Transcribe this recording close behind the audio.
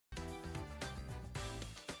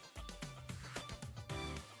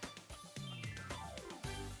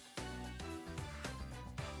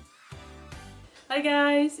Hi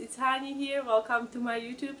guys, it's Hani here. Welcome to my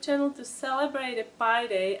YouTube channel. To celebrate a pie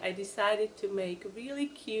day, I decided to make really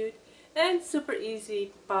cute and super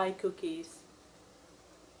easy pie cookies.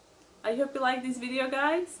 I hope you like this video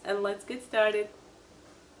guys, and let's get started.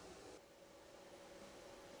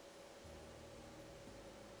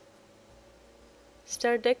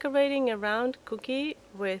 Start decorating a round cookie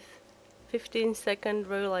with 15-second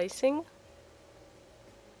royal icing.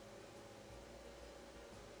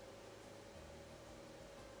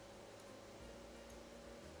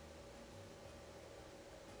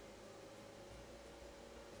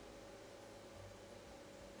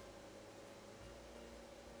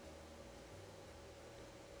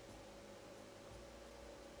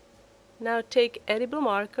 Now take edible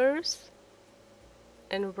markers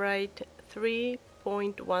and write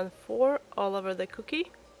 3.14 all over the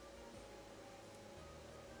cookie.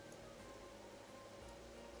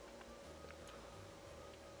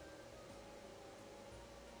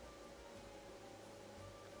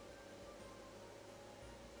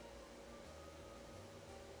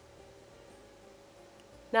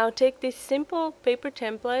 Now take this simple paper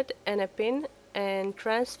template and a pin and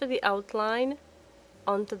transfer the outline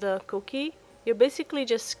onto the cookie. You're basically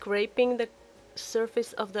just scraping the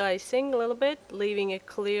surface of the icing a little bit, leaving a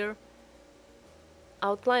clear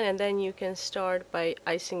outline, and then you can start by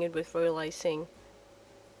icing it with royal icing.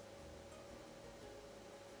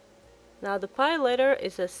 Now the pie letter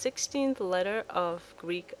is a 16th letter of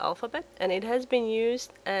Greek alphabet, and it has been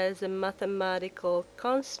used as a mathematical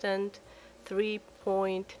constant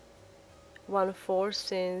 3.14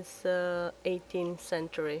 since 18th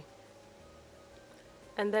century.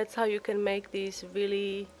 And that's how you can make these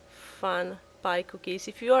really fun pie cookies.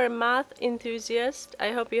 If you are a math enthusiast,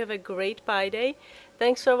 I hope you have a great pie day.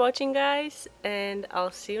 Thanks for watching guys, and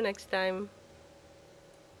I'll see you next time.